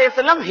ஸல்லல்லாஹு அலைஹி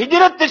வஸல்லம்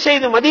ஹிஜ்ரத்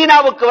செய்து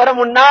மதீனாவுக்கு வர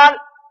முன்னால்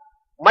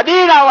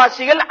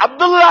மதீனாவாசிகள்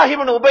அப்துல்லாஹ்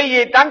இப்னு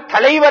உபய்யை தான்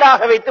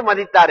தலைவராக வைத்து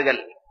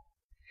மதித்தார்கள்.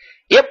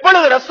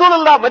 எப்பொழுது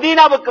ரசூலுல்லாஹ்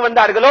மதீனாவுக்கு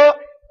வந்தார்களோ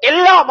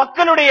எல்லா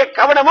மக்களுடைய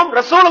கவனமும்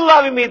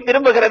ரசூலுல்லாஹ்வின் மீது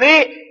திரும்புகிறது.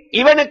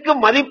 இவனுக்கு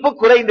மதிப்பு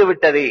குறைந்து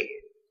விட்டது.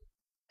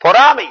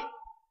 பொறாமை.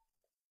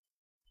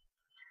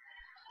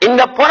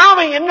 இந்த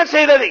பொறாமை என்ன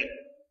செய்தது?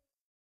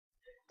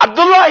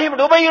 அப்துல்லாஹ்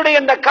இப்னு உபய்யுடைய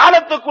இந்த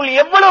காலத்துக்குள்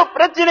எவ்வளவு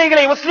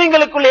பிரச்சனைகளை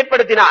முஸ்லிம்களுக்குள்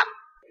ஏற்படுத்தினார்.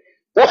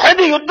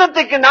 உஹது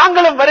யுத்தத்துக்கு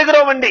நாங்களும்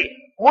வருகிறோம் என்று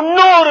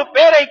 300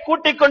 பேரை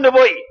கூட்டிக் கொண்டு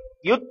போய்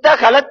யுத்த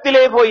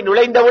களத்திலே போய்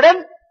நுழைந்தவுடன்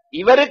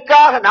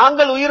இவருக்காக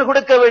நாங்கள் உயிர்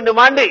கொடுக்க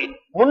வேண்டுமாண்டு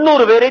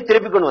 300 பேரை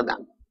திருப்பிக் கொண்டு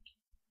வந்தாங்க.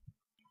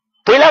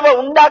 பிளவை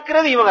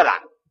உண்டாக்குறது இவங்க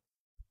தான்.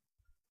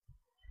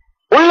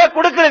 உள்ள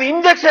கொடுக்கிறது,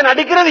 இன்ஜெக்ஷன்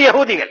அடிக்கிறது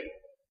யகூதிகள்.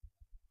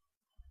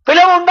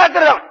 பிளவு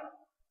உண்டாக்குறது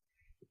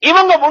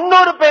இவங்க.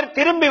 300 பேர்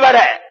திரும்பி வர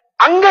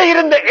அங்க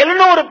இருந்த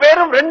 700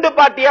 பேரும் 2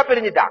 பார்ட்டியா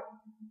பிரிஞ்சிட்டாங்க.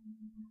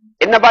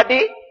 என்ன பார்ட்டி?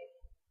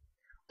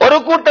 ஒரு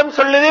கூட்டம்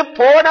சொல்லுது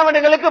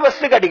போனவனுங்களுக்கு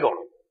பஸ்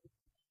கட்டிக்கணும்,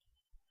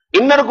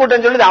 இன்னொரு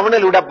கூட்டம் சொல்லுது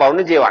அவனில் விடப்பா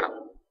ஒண்ணு செய்வானம்.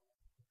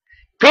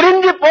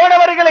 பிரிஞ்சு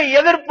போனவர்களை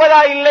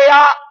எதிர்ப்பதா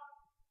இல்லையா?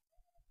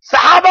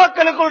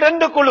 சஹாபாக்களுக்குள்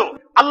 2 குழு.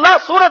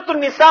 அல்லாஹ்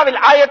சூரத்துன் நிசாவில்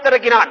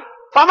ஆயத்திறக்கினான்,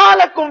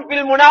 ஃபமாலக்கும்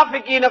ஃபில்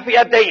முனாஃபிகீன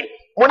ஃபியத்தைன்,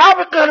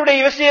 முனாஃபிக்குகளுடைய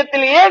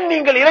விஷயத்தில் ஏன்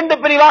நீங்கள்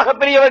 2 பிரிவாக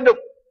பிரிய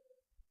வேண்டும்?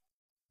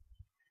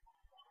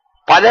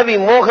 பதவி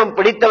மோகம்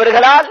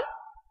பிடித்தவர்களால்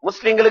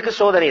முஸ்லிம்களுக்கு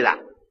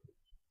சோதனைதான்.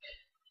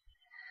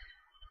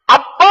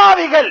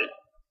 அப்பாவிகள்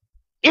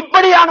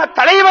இப்படியான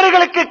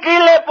தலைவர்களுக்கு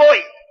கீழே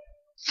போய்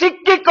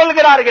சிக்கிக்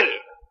கொள்கிறார்கள்.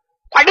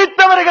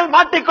 படித்தவர்கள்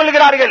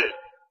மாட்டிக்கொள்கிறார்கள்,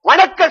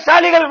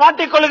 வணக்கசாலிகள்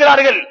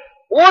மாட்டிக்கொள்கிறார்கள்,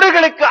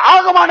 ஊர்களுக்கு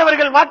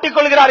ஆகமானவர்கள்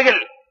மாட்டிக்கொள்கிறார்கள்.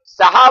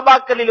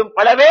 சஹாபாக்களிலும்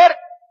பல பேர்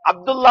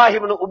அப்துல்லாஹ்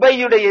இப்னு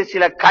உபய்யுடைய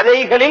சில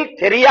கதைகளில்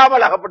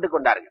தெரியாமல் அகப்பட்டுக்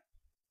கொண்டார்கள்.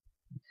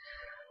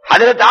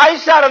 ஹஜ்ரத்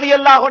ஆயிஷா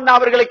ரலியல்லாஹு அன்ஹா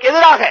அவர்களுக்கு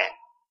எதிராக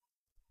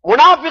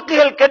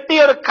முனாஃபிக்குகள்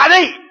கட்டிய ஒரு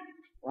கதை,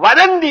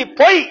 வதந்தி,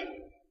 பொய்.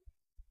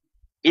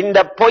 இந்த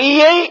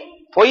பொய்யை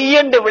பொய்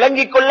என்று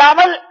விளங்கிக்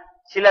கொள்ளாமல்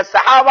சில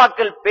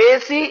சஹாபாக்கள்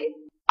பேசி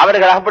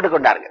அவர்கள் அகப்பட்டுக்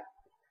கொண்டார்கள்.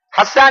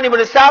 ஹஸ்ஸான்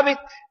இப்னு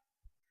சாபித்,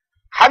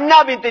 ஹன்னா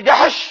பின்த்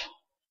ஜஹஷ்,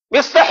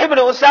 மிஸ்தஹ்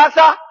இப்னு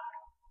உஸாஸா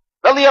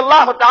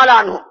ரலியல்லாஹு தஆலா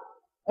அன்ஹும்,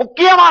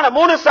 முக்கியமான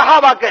 3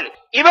 சஹாபாக்கள்.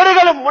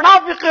 இவர்களும்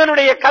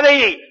முனாஃபிக்குகளுடைய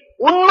கதையை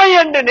உண்மை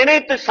என்று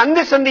நினைத்து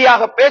சந்தி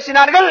சந்தியாக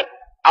பேசினார்கள்.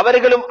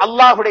 அவர்களும்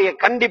அல்லாஹ்வுடைய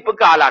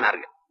கண்டிப்புக்கு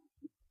ஆளானார்கள்.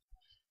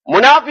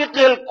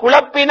 முனாஃபிக்குகள்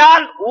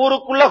குழப்பினால்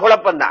ஊருக்குள்ள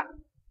குழப்பம்தான்.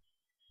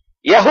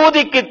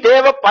 யஹூதிக்கு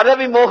தேவை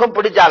பதவி மோகம்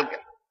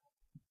பிடிச்சார்கள்.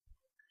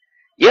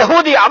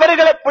 யஹூதி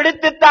அவர்களை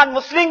பிடித்துத்தான்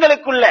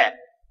முஸ்லிம்களுக்குள்ள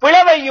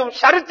பிளவையும்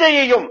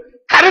சர்ச்சையையும்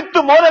கருத்து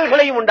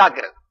மோதல்களையும்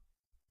உண்டாக்குறது.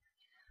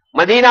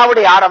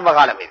 மதீனாவுடைய ஆரம்ப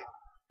காலம் இது.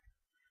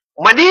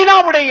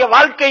 மதீனாவுடைய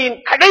வாழ்க்கையின்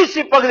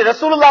கடைசி பகுதி,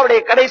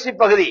 ரசூலுல்லாஹ்வுடைய கடைசி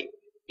பகுதி.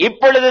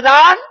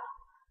 இப்பொழுதுதான்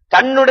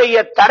தன்னுடைய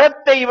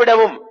தரத்தை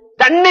விடவும்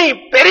தன்னை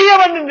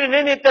பெரியவன் என்று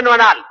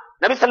நினைத்தனால்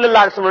நபி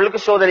ஸல்லல்லாஹு அலைஹி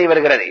வஸல்லம் சோதனை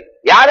வருகிறது.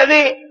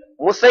 யாரது?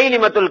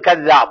 முஸைலிமத்துல்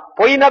கஸ்ஸாப்,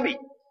 பொய் நபி.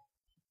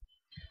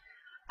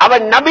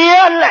 அவன் நபியே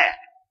அல்ல,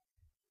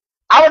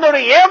 அவன் ஒரு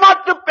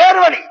ஏமாற்று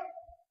பேர்வழி.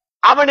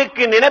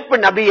 அவனுக்கு நினைப்பு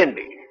நபி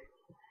என்று.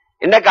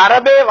 இன்னைக்கு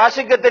அரபே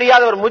வாசிக்க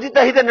தெரியாத ஒரு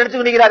முஜ்தஹித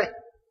நினைச்சு நிற்கிறாரு.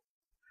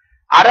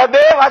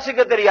 அரபே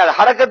வாசிக்க தெரியாத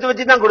ஹரக்கத்து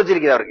வச்சுதான்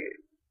குடிச்சிருக்கிறார். அவருக்கு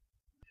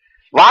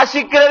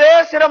வாசிக்கிறதே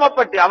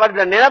சிரமப்பட்டு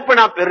அவருடைய நினைப்பு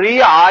நான் பெரிய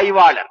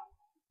ஆய்வாளர்,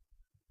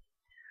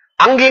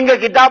 அங்கிங்க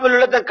கிதாபுல்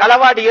உள்ளத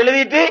களவாடி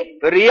எழுதிட்டு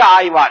பெரிய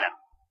ஆய்வாளர்.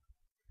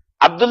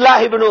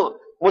 அப்துல்லாஹ் இப்னு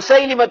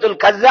முஸைலிமத்துல்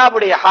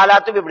கஸ்ஸாபுடைய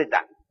ஹாலாத்தும்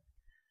இப்படித்தான்.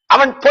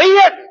 அவன்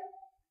பொய்யன்,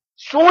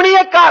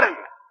 சூனியக்காரன்.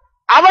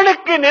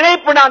 அவனுக்கு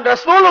நினைப்பு நான்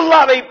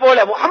ரசூலுல்லாஹ்வை போல,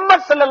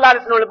 முஹம்மது ஸல்லல்லாஹு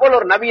அலைஹி வஸல்லம் போல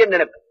ஒரு நபியின்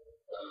நினைப்பு.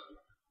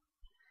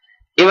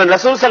 இவன்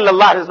ரசூல்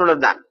ஸல்லல்லாஹு அலைஹி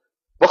வஸல்லம் தான்.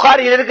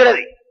 புகாரியில்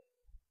இருக்கிறது,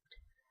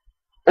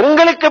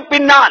 உங்களுக்கு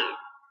பின்னால்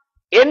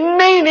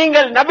என்னை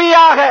நீங்கள்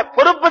நபியாக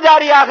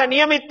பொறுப்புதாரியாக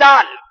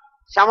நியமித்தால்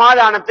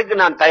சமாதானத்துக்கு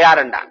நான் தயார்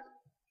என்றான்.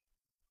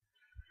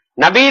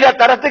 நபீர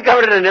தரத்துக்கு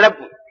அவருடைய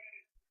நினைப்பு.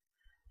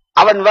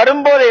 அவன்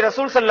வரும்போதே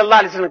ரசூல்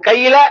ஸல்லல்லாஹு அலைஹி வஸல்லம்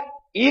கையில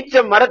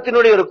ஈச்ச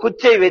மரத்தினுடைய ஒரு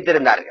குச்சை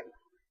வைத்திருந்தார்கள்.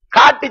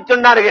 காட்டி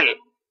சொன்னார்கள்,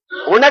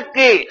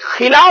 உனக்கு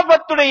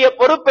ஹிலாபத்துடைய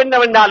பொறுப்பு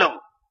என்னவென்றாலும்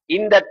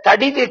இந்த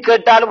தடியை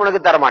கேட்டாலும்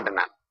உனக்கு தரமாட்டேன்,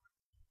 நான்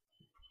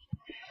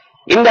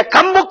இந்த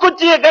கம்பு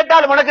குச்சியை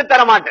கேட்டாலும் உனக்கு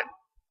தரமாட்டேன்,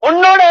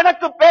 உன்னோட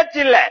எனக்கு பேச்சு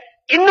இல்ல,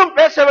 இன்னும்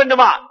பேச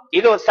வேண்டுமா?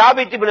 இதோ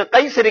சாபித் இப்னு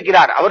கைஸ்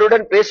இருக்கிறார்,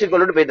 அவருடன்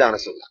பேசிக்கொண்டு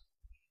போய்தான் சொல்ல.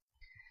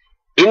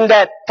 இந்த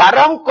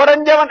தரம்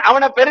குறைஞ்சவன்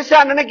அவனை பெருசா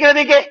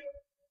நினைக்கிறதுக்கே,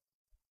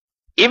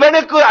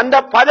 இவனுக்கு அந்த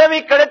பதவி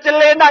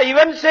கிடைச்சலைன்னா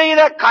இவன்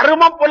செய்த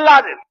கருமம்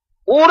பொல்லாது.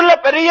 ஊர்ல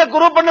பெரிய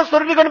குரூப்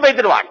சுருட்டி கொண்டு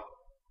போய்த்திடுவான்.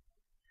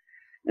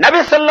 நபி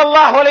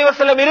ஸல்லல்லாஹு அலைஹி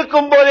வஸல்லம்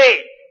இருக்கும் போதே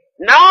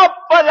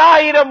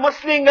 40,000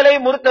 முஸ்லிம்களை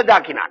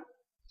முர்த்ததாக்கினான்.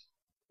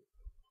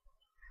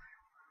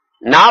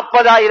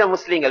 40,000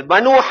 முஸ்லிம்கள்,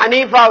 பனு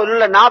ஹனீஃபாவில்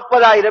உள்ள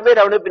 40,000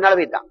 பேர் அவனுக்கு பின்னால்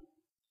வைத்தான்.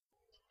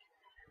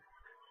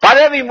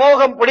 பதவி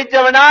மோகம்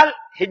பிடித்தவனால்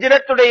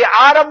ஹிஜ்ரத்துடைய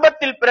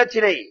ஆரம்பத்தில்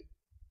பிரச்சனை,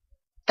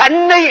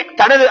 தன்னை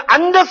தனது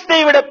அந்தஸ்தை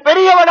விட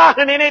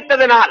பெரியவனாக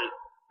நினைத்ததனால்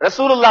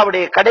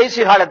ரசூலுல்லாவுடைய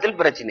கடைசி காலத்தில்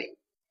பிரச்சனை.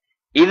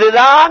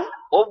 இதுதான்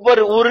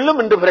ஒவ்வொரு ஊரிலும்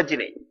இன்று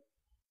பிரச்சனை.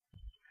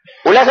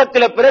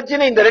 உலகத்தில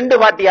பிரச்சனை இந்த ரெண்டு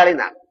பாட்டியாலே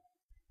தான்.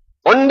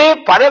 ஒன்றே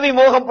பதவி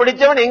மோகம்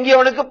பிடிச்சவன் எங்கே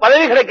அவனுக்கு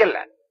பதவி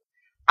கிடைக்கல,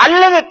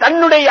 அல்லது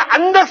தன்னுடைய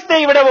அந்தஸ்தை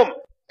விடவும்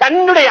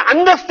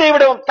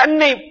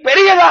தன்னை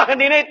பெரியதாக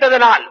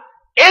நினைத்ததனால்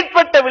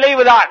ஏற்பட்ட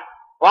விளைவுதான்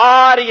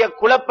வாரிய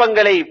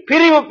குழப்பங்களை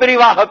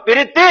பிரிவாக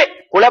பிரித்து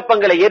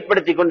குழப்பங்களை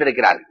ஏற்படுத்திக்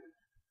கொண்டிருக்கிறார்கள்.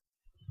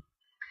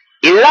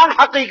 இதுதான்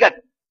ஹக்கீகத்.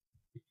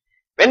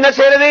 என்ன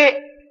செய்யறது?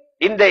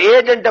 இந்த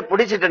ஏஜென்ட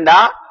பிடிச்சிட்டா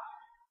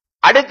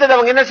அடுத்தது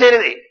அவங்க என்ன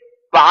செய்யறது?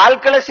 இப்ப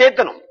ஆட்களை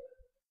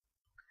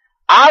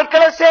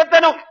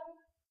சேர்த்தனும்.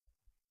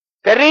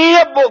 பெரிய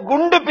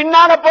குண்டு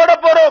பின்னால போட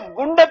போறோம்,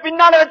 குண்ட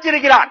பின்னால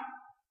வச்சிருக்கிறான்.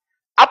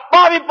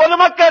 அப்பாவி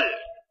பொதுமக்கள்,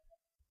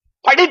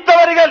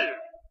 படித்தவர்கள்,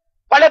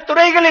 பல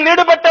துறைகளில்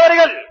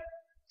ஈடுபட்டவர்கள்,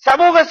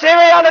 சமூக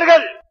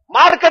சேவையாளர்கள்,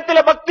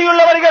 மார்க்கத்தில்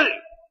பக்தியுள்ளவர்கள்,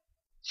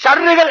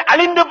 ஷர்றுகள்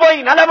அழிந்து போய்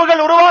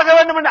நலவுகள் உருவாக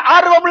வேண்டும் என்ற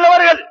ஆர்வம்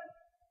உள்ளவர்கள்,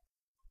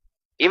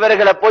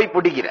 இவர்களை போய்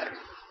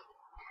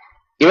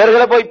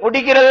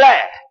பிடிக்கிறல்ல,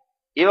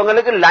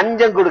 இவங்களுக்கு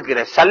லஞ்சம் கொடுக்கிற,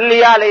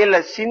 சல்லியாலையில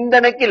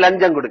சிந்தனைக்கு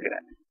லஞ்சம் கொடுக்கிற.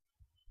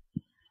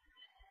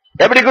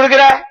 எப்படி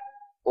கொடுக்கிற?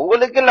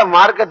 உங்களுக்கு இல்ல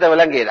மார்க்கத்தை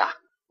விளங்கியதா?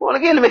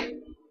 உங்களுக்கு இல்லமே,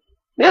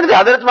 நேரத்தை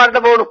அதற்கு மார்க்க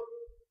போகணும்,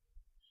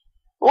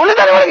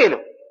 உங்களுக்கு அது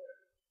விளங்கிடும்.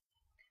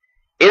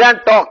 இதான்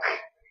டாக்.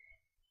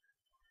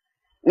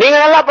 நீங்க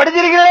நல்லா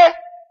படிச்சிருக்கிறே,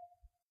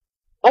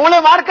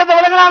 உங்களுக்கு மார்க்கத்தை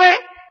விளங்கலாமே.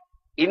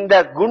 இந்த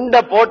குண்ட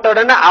போட்ட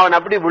உடனே அவன்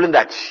அப்படி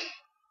விழுந்தாச்சு.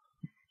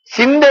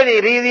 சிந்தனை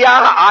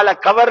ரீதியாக ஆளை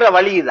கவர்ற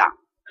வழிதான்,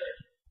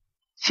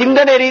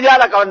 சிந்தனை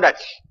ரீதியாக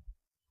கவர்ந்தாச்சு.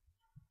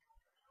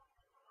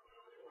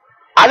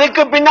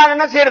 அதுக்கு பின்னால்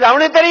என்ன செய்யறது?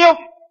 அவனுக்கு தெரியும்.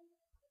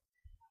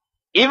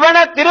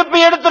 இவனை திருப்பி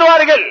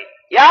எடுத்துருவார்கள்.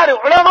 யாரு?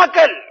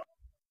 உலமாக்கள்.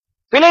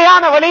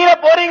 பிழையான வழியில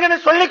போறீங்கன்னு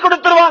சொல்லி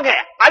கொடுத்துருவாங்க.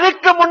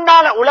 அதுக்கு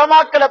முன்னால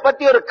உலமாக்களை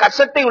பத்தி ஒரு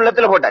கசத்தை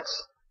உள்ளத்துல போட்டாச்சு.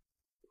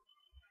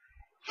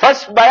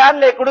 ஃபர்ஸ்ட்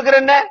பயான்ல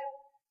கொடுக்கிறேன்ன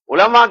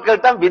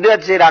உலமாக்கள் தான்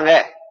பித்அத் செய்றாங்க,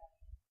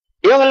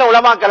 இவங்கள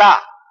உலமாக்களா?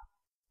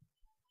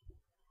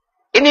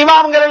 இந்த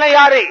இமாம்கள்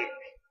யாரு?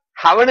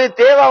 அவனுக்கு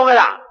தேவை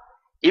அவங்கதான்.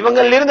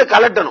 இவங்கள இருந்து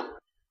கலட்டணும்.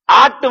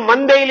 ஆட்டு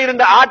மந்தையில்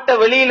இருந்த ஆட்டை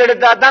வெளியில்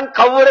எடுத்தா தான்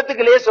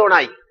கவுரத்துக்கு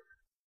லேசோனாய்.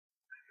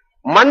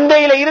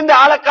 மந்தையில இருந்து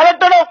ஆளை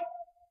கலட்டணும்.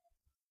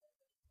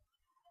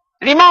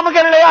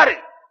 இமாம்கள் யாரு?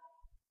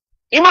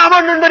 இமாம்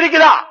ஒன்று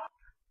இருக்குதா?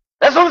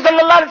 ரசூல்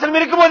ஸல்லல்லாஹு அலைஹி வஸல்லம்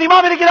இருக்கும்போது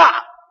இமாம் இருக்குதா?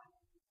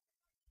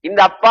 இந்த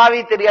அப்பாவி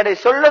தெரியாத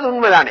சொல்றது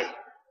உண்மைதானே.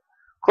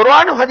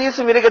 குர்ஆனும்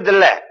ஹதீஸும்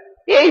இருக்குதில்ல,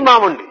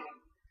 இமாம் உண்டு.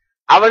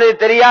 அவனுக்கு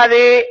தெரியாது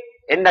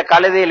என்ன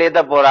கழுதையில்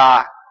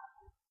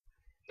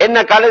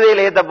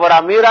ஏத்த போறா,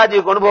 மீராஜி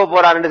கொண்டு போக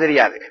போறான்னு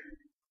தெரியாது.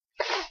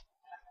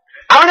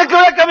 அவனுக்கு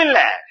விளக்கம் இல்ல.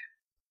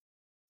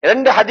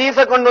 ரெண்டு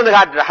ஹதீஸ கொண்டு வந்து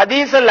காட்டுற.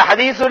 ஹதீஸ் அல்ல,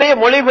 ஹதீஸுடைய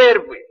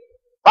மொழிபெயர்ப்பு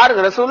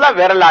பாருங்க. ரசூலுல்லாஹ்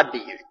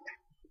விரலாட்டி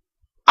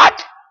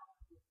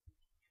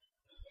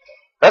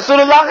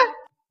ரசூலுல்லாஹ்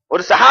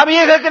ஒரு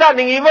சஹாபியே கேட்கிறார்,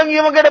 நீங்க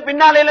இவங்க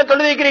பின்னால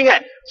தொழுது வைக்கிறீங்க,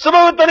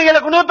 சுபஹ்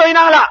தொழுகையில குனூத்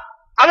ஓதினாங்களா?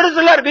 அவரு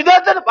சொல்லார்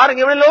பிதஅத்.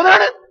 பாருங்க இவன்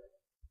ஓதுறாரு.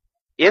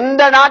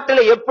 எந்த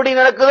நாட்டில் எப்படி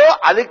நடக்குதோ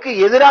அதுக்கு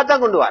எதிராக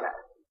தான் கொண்டு வர.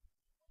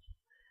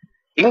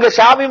 இங்க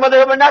ஷாபி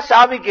மதுஹப்னா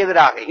ஷாபிக்கு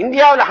எதிராக,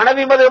 இந்தியாவில்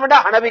ஹனபி மதுஹப்னா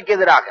ஹனபிக்கு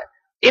எதிராக,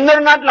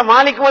 இன்னொரு நாட்டில்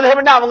மாலிக்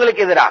மதுஹப்னா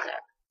அவங்களுக்கு எதிராக.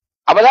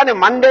 அப்பதானே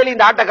மண்டேலி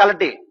இந்த ஆட்ட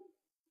கலட்டி.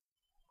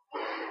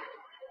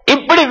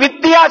 இப்படி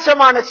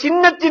வித்தியாசமான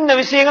சின்ன சின்ன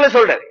விஷயங்களை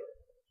சொல்றது.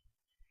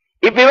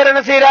 இப்ப இவர்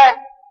என்ன செய்யற?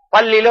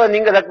 பள்ளியில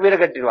நீங்க தக்பீரை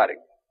கட்டிடுவாரு,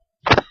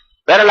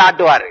 விரல்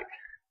ஆட்டுவாரு.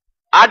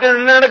 ஆட்டு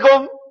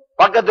நடக்கும்,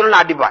 பக்கத்துல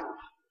ஆட்டிப்பான்.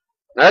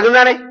 நடக்கும்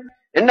தானே?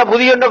 என்ன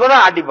புதிய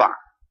ஆட்டிப்பான்.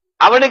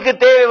 அவனுக்கு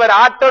தேவை இவர்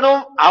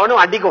ஆட்டணும்,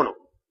 அவனும் அடிக்கணும்.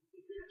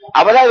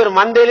 அப்பதான் இவர்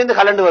மந்தையிலிருந்து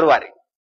கலண்டு வருவாரு.